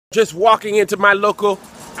Just walking into my local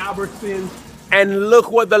Albertsons, and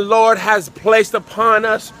look what the Lord has placed upon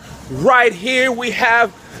us. Right here we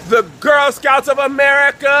have the Girl Scouts of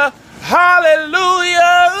America.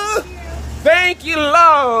 Hallelujah! Thank you,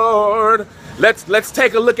 Lord. Let's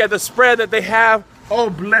take a look at the spread that they have. Oh,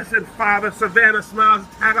 blessed Father, Savannah Smiles,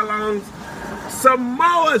 Tagalongs,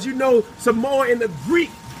 Samoas. You know, Samoa in the Greek,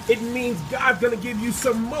 it means God's gonna give you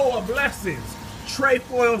Samoa blessings.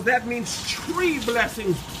 Trefoils, that means tree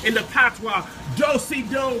blessings in the patois. Do, si,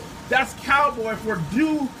 do, that's cowboy for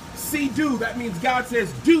do, si, do. That means God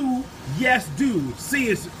says do, yes, do. Si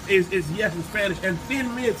is yes in Spanish. And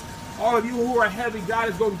thin mints, all of you who are heavy, God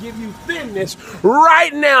is going to give you thinness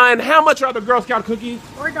right now. And how much are the Girl Scout cookies?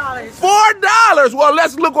 $4. $4. Well,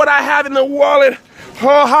 let's look what I have in the wallet.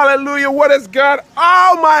 Oh, hallelujah. What is God?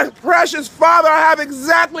 Oh, my precious Father, I have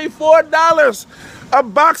exactly $4. A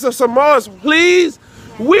box of Samoas, please.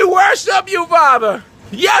 We worship you, Father.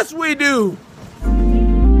 Yes, we do.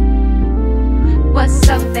 What's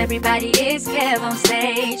up, everybody? It's Kev on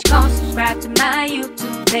stage. Go subscribe to my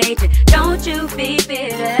YouTube page. Don't you be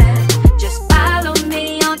bitter. Just follow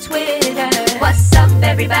me on Twitter. What's up,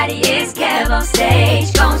 everybody? It's Kev on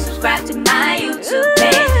stage. Go subscribe to my YouTube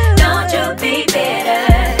page.